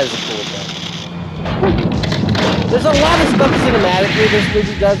 That is a cool thing. There's a lot of stuff cinematically this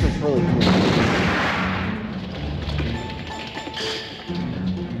movie does that's really cool.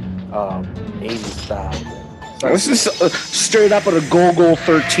 80s style. This is straight up at a Golgo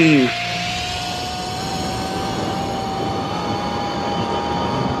 13.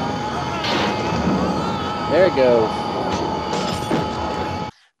 There it goes.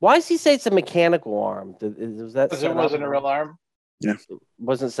 Why does he say it's a mechanical arm? Was that Because it wasn't a real arm? Yeah. It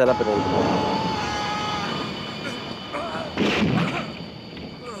wasn't set up at any point.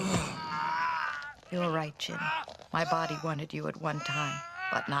 You're right, Jim. My body wanted you at one time,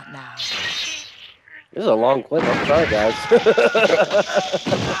 but not now. This is a long clip. I'm sorry, guys.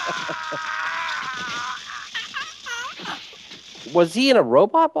 Was he in a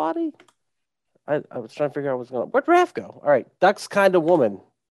robot body? I was trying to figure out what's going on. Where'd Raph go? All right, Duck's kind of woman.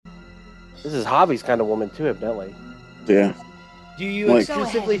 This is Hobby's kind of woman too, evidently. Yeah. Do you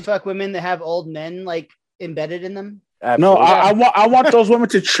exclusively fuck women that have old men like embedded in them? Absolutely. No, I want those women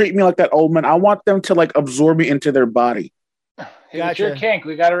to treat me like that old man. I want them to like absorb me into their body. It's your kink.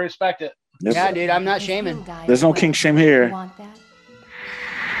 We got to respect it. Yep. Yeah, dude, I'm not shaming. There's no kink shame here. Want that?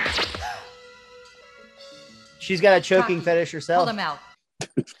 She's got a choking fetish herself. Pull him out.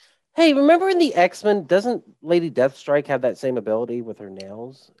 Hey, remember in the X-Men, doesn't Lady Deathstrike have that same ability with her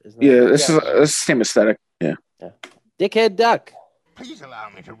nails? Yeah, this is the same aesthetic. Yeah. Dickhead Duck. Please allow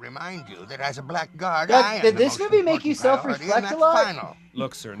me to remind you that as a black guard, Did this movie make you self-reflect a lot?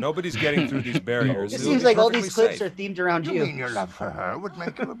 Look, sir, nobody's getting through these barriers. It seems like all these clips are themed around you. You mean your love for her would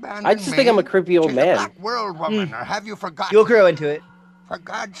make you abandon I just think I'm a creepy old She's man. a black world woman, or have you forgotten? You'll grow into it. For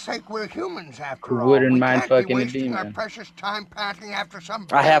God's sake, we're humans after all. Wouldn't We mind can't be fucking a wasting our demon. precious time panting after some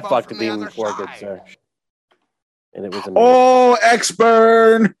I have bravo fucked a from the demon other before, good side. sir. And it was amazing. Oh,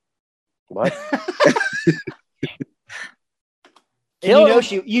 X-Burn. What? And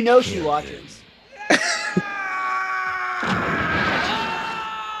you know she watches.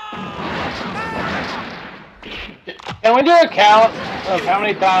 Can we do a count of how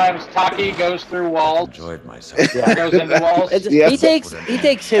many times Taki goes through walls? Enjoyed myself. Yeah. Goes into walls? He takes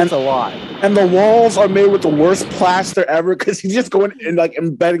hits a lot. And the walls are made with the worst plaster ever because he's just going and like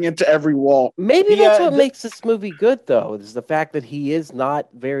embedding into every wall. Maybe that's what makes this movie good, though, is the fact that he is not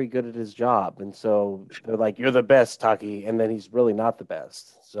very good at his job. And so they're like, you're the best, Taki. And then he's really not the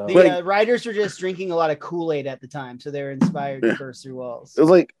best. So The writers were just drinking a lot of Kool-Aid at the time, so they were inspired to burst through walls. It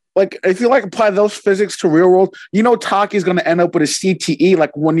was like if you like apply those physics to real world, you know Taki's gonna end up with a CTE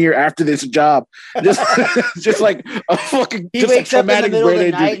like 1 year after this job. Just like a fucking He wakes up in the middle of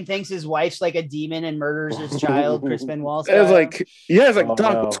the night and thinks his wife's like a demon and murders his child, Chris Benoit style. It's like,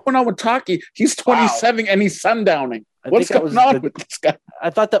 Doc, what's going on with Taki? He's 27 and he's sundowning. What's going on with this guy? I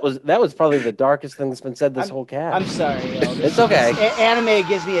thought that was probably the darkest thing that's been said this whole cast. I'm sorry. It's okay. Anime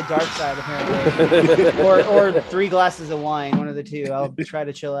gives me a dark side, apparently. or 3 glasses of wine, one of the two. I'll try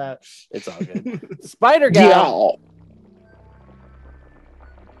to chill out. It's all good. Spider Guy. Yeah.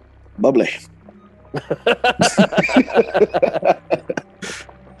 Bubbly.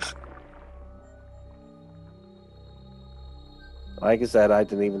 Like I said, I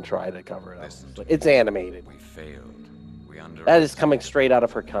didn't even try to cover it up. It's animated. We failed. That is coming straight out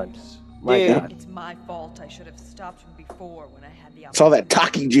of her cunt. My God. It's my fault. I should have stopped him before when I had the It's all that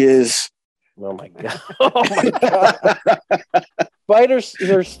Taki jizz. Oh my God. Oh my God. Spider's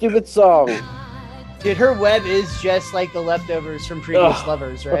her stupid song. Dude, her web is just like the leftovers from previous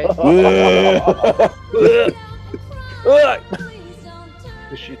lovers, right? The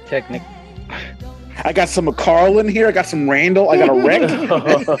shoot technique. I got some Carl in here. I got some Randall. I got a Rick.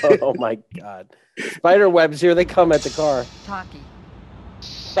 Oh my God. Spider webs, here they come at the car. Taki,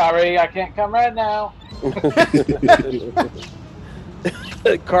 Sorry, I can't come right now.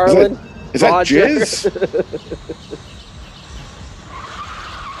 Carlin. Is that Roger. jizz?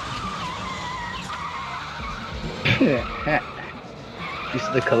 He's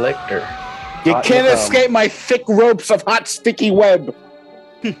the collector. You Hot can't in the escape my thick ropes of hot, sticky web.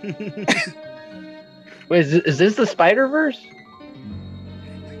 Wait, is this the Spider-Verse?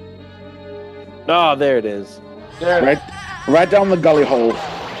 Oh, there it is. Right down the gully hole.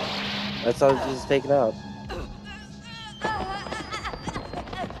 That's how it's just taken out.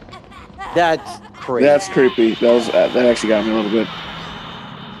 That's crazy. That's creepy. That actually got me a little bit.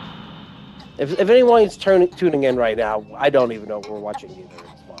 If anyone's tuning in right now, I don't even know what we're watching either.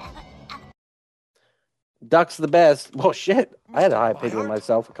 It's fine. Duck's the best. Well, shit. I had a high opinion of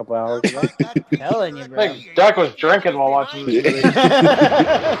myself a couple hours ago. Telling you, I bro. think Duck was drinking while watching this movie.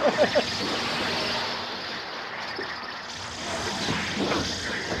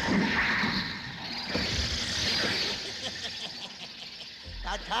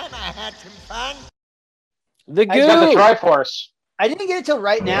 That time I had some fun. The He's got the Goo. Triforce. I didn't get it till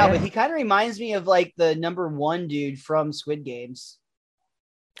right now, but he kind of reminds me of like the #1 dude from Squid Games.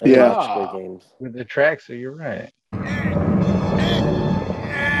 I didn't Yeah. watch Squid Games. With the track, so you're right.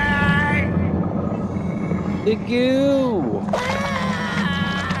 The Goo.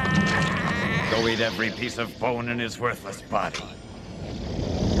 Go eat every piece of bone in his worthless body.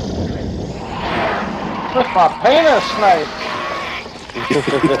 With my penis knife.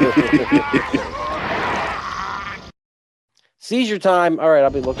 Seizure time. All right, I'll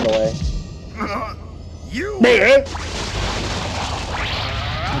be looking away. You.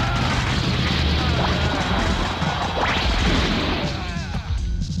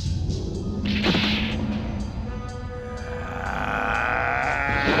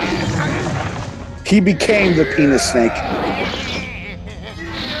 He became the penis snake.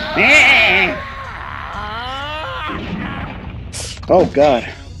 Oh God.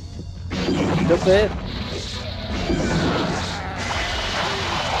 That's it.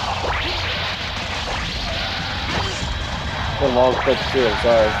 A long clip too. I'm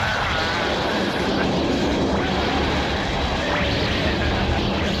sorry.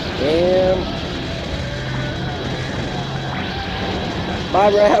 Damn.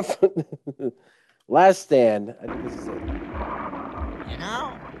 Bye, Raph. Last stand. I think this is it. You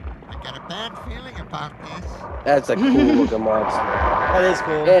know, I got a bad feeling about this. That's a cool looking monster. That is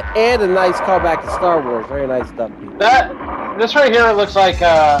cool. And a nice callback to Star Wars. Very nice stuff. This right here looks like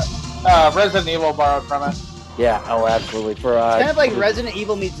Resident Evil borrowed from it. Yeah. Oh, absolutely. For It's kind of like Resident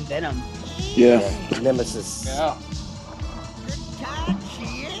Evil meets Venom. Yeah. Nemesis. Yeah. God,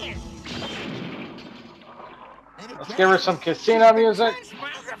 she is. Let's give her some casino music.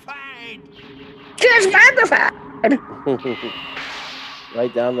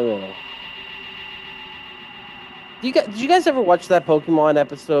 Right down the middle. Did you guys ever watch that Pokemon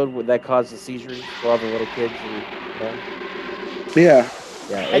episode that caused the seizures for all the little kids? Yeah.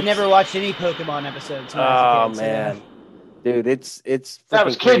 I've never watched any Pokemon episodes. When I was a kid, man, dude, it's That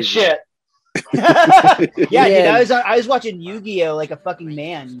was freaking kid crazy. shit. Yeah, dude, I was watching Yu-Gi-Oh like a fucking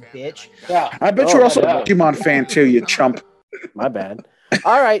man, you bitch. Yeah. I bet Oh, you're also yeah. a Pokemon fan too, you chump. My bad.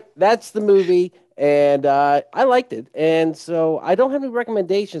 All right, that's the movie, and I liked it. And so I don't have any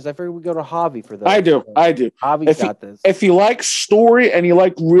recommendations. I figured we go to Javi for those. I do. Javi's got this. If you like story and you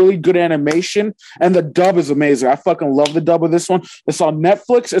like really good animation, and the dub is amazing. I fucking love the dub of this one. It's on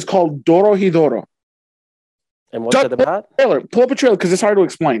Netflix. It's called Dorohedoro. And what's it about? Trailer. Pull up a trailer because it's hard to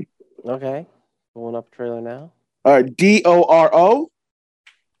explain. Okay, pulling up a trailer now. Doro.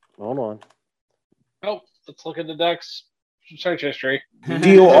 Hold on. Oh, let's look at the Duck's search history.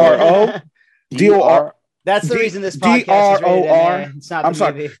 Doro. Dor. That's the reason this podcast is rated D-R-O-R. MA. It's not the I'm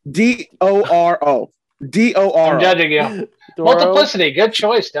sorry. movie. Doro. Doro. I'm judging you. Multiplicity, good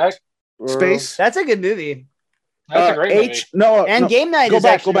choice, Duck. Space. That's a good movie. That's a great movie. And Game Night is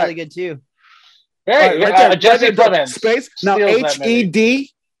actually really good too. Very good. Right there, Jesse right there, Plemons Space. Now steals that movie. HED.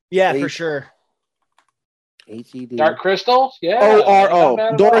 Yeah, for sure. HED. Dark Crystal. Yeah. ORO. not bad at all.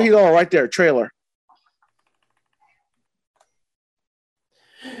 Dorohedoro. Right there. Trailer.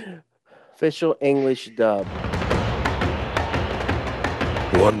 Official English dub.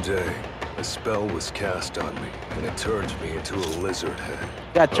 One day, a spell was cast on me, and it turned me into a lizard head.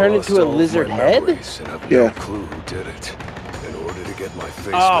 Got turned I lost into a all of lizard my head? memories, and I've Yeah. no clue who did it. In order to get my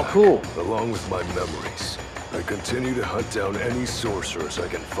face Oh, back, cool. along with my memories, I continue to hunt down any sorcerers I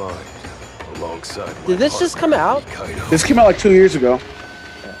can find. Alongside my Did this just come out? Kaido. This came out like 2 years ago.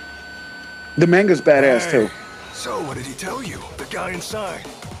 The manga's badass too. So, what did he tell you? The guy inside?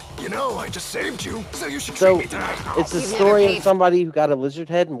 You know, I just saved you, so you should So treat me tonight. it's a story of somebody who got a lizard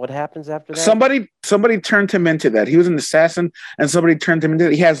head, and what happens after that? Somebody turned him into that. He was an assassin, and somebody turned him into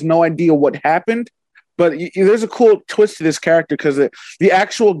that. He has no idea what happened, but there's a cool twist to this character because the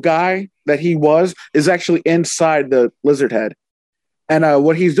actual guy that he was is actually inside the lizard head, and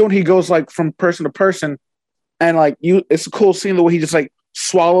what he's doing, he goes like from person to person, and like it's a cool scene the way he just like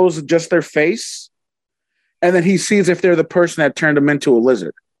swallows just their face, and then he sees if they're the person that turned him into a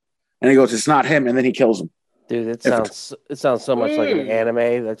lizard. And he goes, "It's not him," and then he kills him. Dude, it sounds so much like an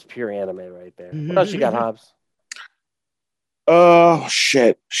anime. That's pure anime right there. What else you got, Hobbs? Oh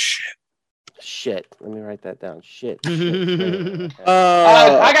shit. Let me write that down. Shit. I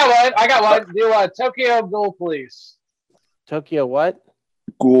got one. Do Tokyo Ghoul Police. Tokyo what?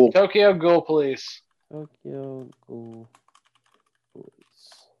 Ghoul. Tokyo Ghoul Police. Tokyo Ghoul Police.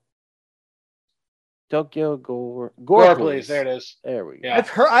 Tokyo Gore Police. There it is. There we go. Yeah.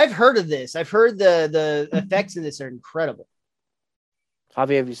 I've heard of this. I've heard the effects in this are incredible.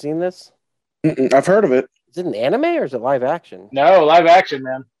 Javi, have you seen this? I've heard of it. Is it an anime or is it live action? No, live action,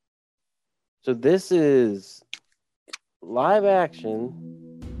 man. So this is live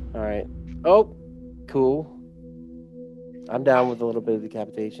action. All right. Oh, cool. I'm down with a little bit of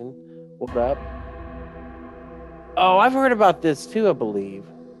decapitation. What up? Oh, I've heard about this too, I believe.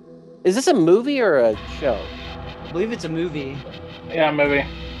 Is this a movie or a show? I believe it's a movie. Yeah, a movie.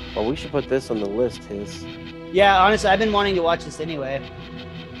 Well, we should put this on the list, Hiss. Yeah, honestly, I've been wanting to watch this anyway.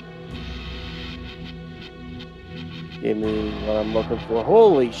 Give me what I'm looking for.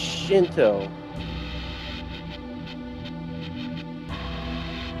 Holy Shinto.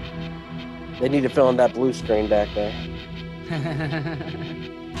 They need to fill in that blue screen back there.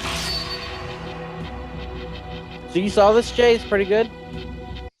 So you saw this, Jay? It's pretty good?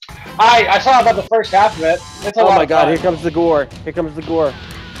 I saw about the first half of it. It's a lot my of god, fun. here comes the gore. Here comes the gore.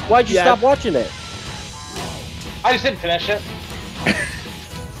 Why'd you stop watching it? I just didn't finish it.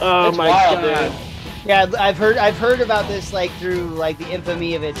 Oh It's my wild, god. dude. Yeah, I've heard about this like through like the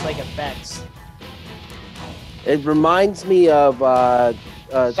infamy of its like effects. It reminds me of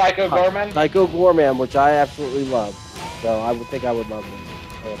Psycho Gorman? Psycho Gorman, which I absolutely love. So I would think I would love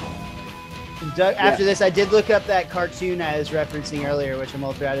this. Doug, after this, I did look up that cartoon I was referencing earlier, which I'm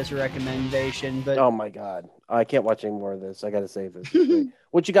also out as a recommendation. But oh my god, I can't watch any more of this. I gotta save this.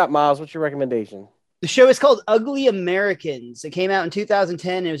 What you got, Miles? What's your recommendation? the show is called Ugly Americans. It came out in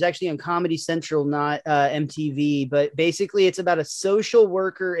 2010. It was actually on Comedy Central, not MTV. But basically, it's about a social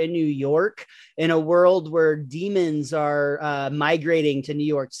worker in New York in a world where demons are migrating to New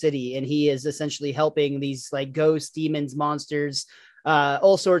York City, and he is essentially helping these like ghosts, demons, monsters,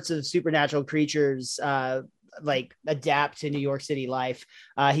 all sorts of supernatural creatures like adapt to New York City life.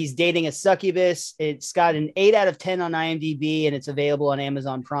 He's dating a succubus. It's got an 8 out of 10 on IMDb, and it's available on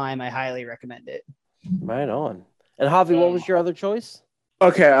Amazon Prime. I highly recommend it. Right on. And Javi, what was your other choice?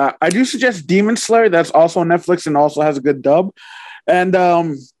 Okay, I do suggest Demon Slayer. That's also on Netflix and also has a good dub. And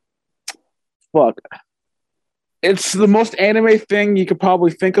it's the most anime thing you could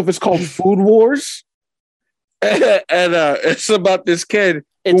probably think of. It's called Food Wars, and it's about this kid.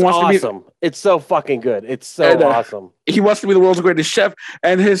 It's awesome. It's so fucking good. It's so awesome. He wants to be the world's greatest chef,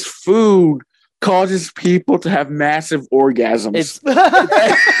 and his food causes people to have massive orgasms.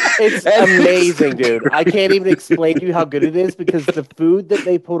 It's amazing, dude. I can't even explain to you how good it is because the food that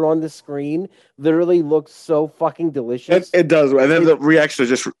they put on the screen literally looks so fucking delicious. It does, and then the reactions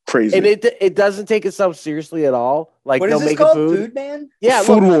are just crazy. And it doesn't take itself seriously at all. Like what they'll is this make called? food. Food Man? Yeah,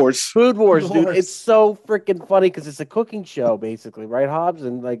 Food Wars. Food Wars, dude. It's so freaking funny because it's a cooking show, basically, right, Hobbs?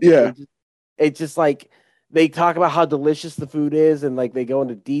 And like, yeah, it's just like they talk about how delicious the food is, and like they go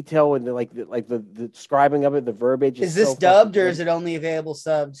into detail and the describing of it, the verbiage. Is this dubbed or is it only available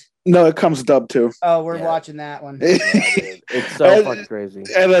subbed? No, it comes dubbed too. Oh, we're watching that one. It's so fucking crazy.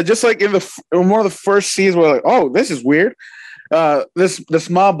 And just like in one of the first scenes, we're like, "Oh, this is weird." This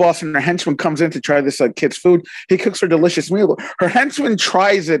mob boss and her henchman comes in to try this kid's food. He cooks her delicious meal. Her henchman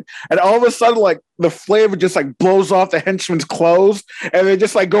tries it, and all of a sudden, like the flavor just like blows off the henchman's clothes, and they're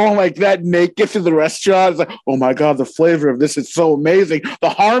just like going like that naked through the restaurant. It's like, oh my god, the flavor of this is so amazing. The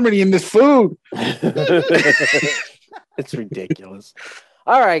harmony in this food. It's ridiculous.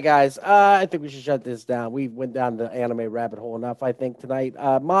 All right, guys. I think we should shut this down. We went down the anime rabbit hole enough, I think, tonight.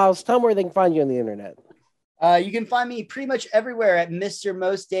 Miles, tell them where they can find you on the internet. You can find me pretty much everywhere at Mr.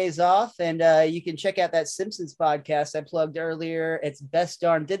 Most Days Off, and you can check out that Simpsons podcast I plugged earlier. It's Best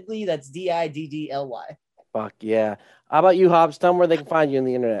Darn Diddly. That's Diddly. Fuck yeah. How about you, Hobbs? Tell them where they can find you on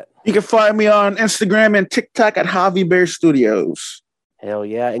the internet. You can find me on Instagram and TikTok at Javi Bear Studios. Hell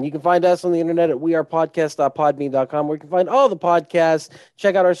yeah. And you can find us on the internet at wearepodcast.podbean.com, where you can find all the podcasts.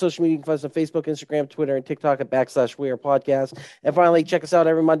 Check out our social media. You can find us on Facebook, Instagram, Twitter, and TikTok at /wearepodcast. And finally, check us out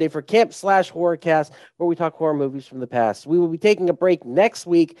every Monday for Camp/Horrorcast, where we talk horror movies from the past. We will be taking a break next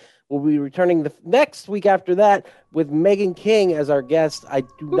week. We'll be returning the next week after that with Megan King as our guest. I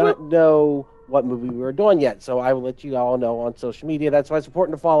do not know what movie we were doing yet, so I will let you all know on social media. That's why it's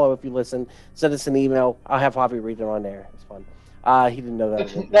important to follow. If you listen, send us an email. I'll have Javi read it on there. It's fun. He didn't know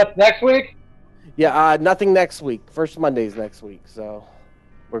that. That's next week? Yeah, nothing next week. First Monday's next week, so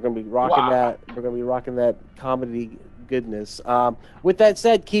we're gonna be rocking that. We're gonna be rocking that comedy goodness. With that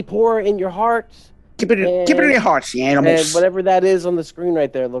said, keep horror in your hearts. Keep it in your hearts, you animals. And whatever that is on the screen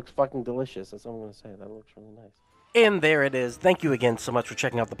right there looks fucking delicious. That's what I'm gonna say. That looks really nice. And there it is. Thank you again so much for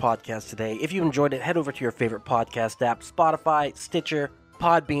checking out the podcast today. If you enjoyed it, head over to your favorite podcast app, Spotify, Stitcher,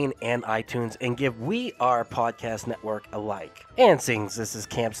 Podbean, and iTunes, and give We Are Podcast Network a like. And since this is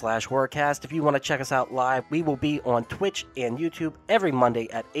Camp/Horrorcast, if you want to check us out live, we will be on Twitch and YouTube every Monday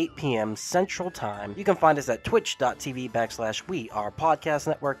at 8 p.m. Central Time. You can find us at twitch.tv/We Are Podcast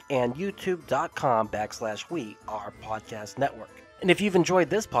Network and youtube.com/We Are Podcast Network. And if you've enjoyed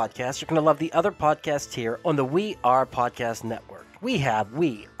this podcast, you're going to love the other podcasts here on the We Are Podcast Network. We have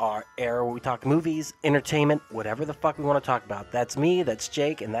We Are Air, where we talk movies, entertainment, whatever the fuck we want to talk about. That's me, that's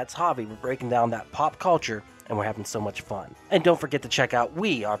Jake, and that's Javi. We're breaking down that pop culture, and we're having so much fun. And don't forget to check out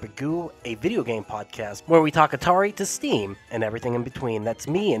We Are Bagoo, a video game podcast, where we talk Atari to Steam and everything in between. That's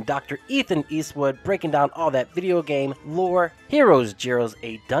me and Dr. Ethan Eastwood breaking down all that video game lore, heroes, Gyros,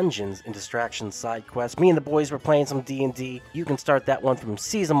 dungeons, and distractions side quests. Me and the boys were playing some D&D. You can start that one from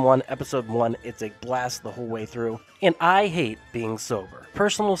Season 1, Episode 1. It's a blast the whole way through. And I hate being sober.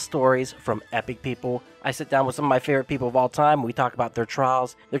 Personal stories from epic people. I sit down with some of my favorite people of all time. We talk about their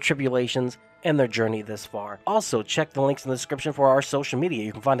trials, their tribulations, and their journey this far. Also, check the links in the description for our social media.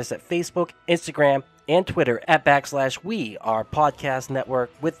 You can find us at Facebook, Instagram, and Twitter at /We Are Podcast Network.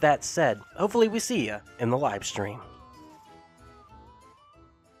 With that said, hopefully we see you in the live stream.